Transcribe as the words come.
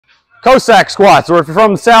Cossack squats, or if you're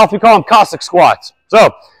from the South, we call them Cossack squats. So,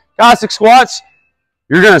 Cossack squats,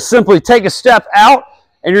 you're going to simply take a step out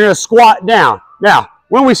and you're going to squat down. Now,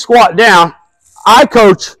 when we squat down, I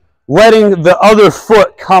coach letting the other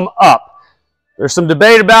foot come up. There's some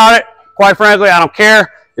debate about it. Quite frankly, I don't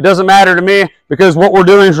care. It doesn't matter to me, because what we're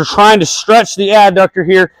doing is we're trying to stretch the adductor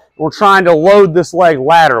here. And we're trying to load this leg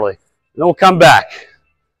laterally. Then we'll come back.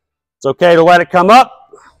 It's okay to let it come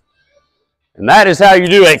up. And that is how you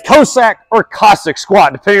do a Cossack or Cossack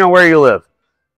squat, depending on where you live.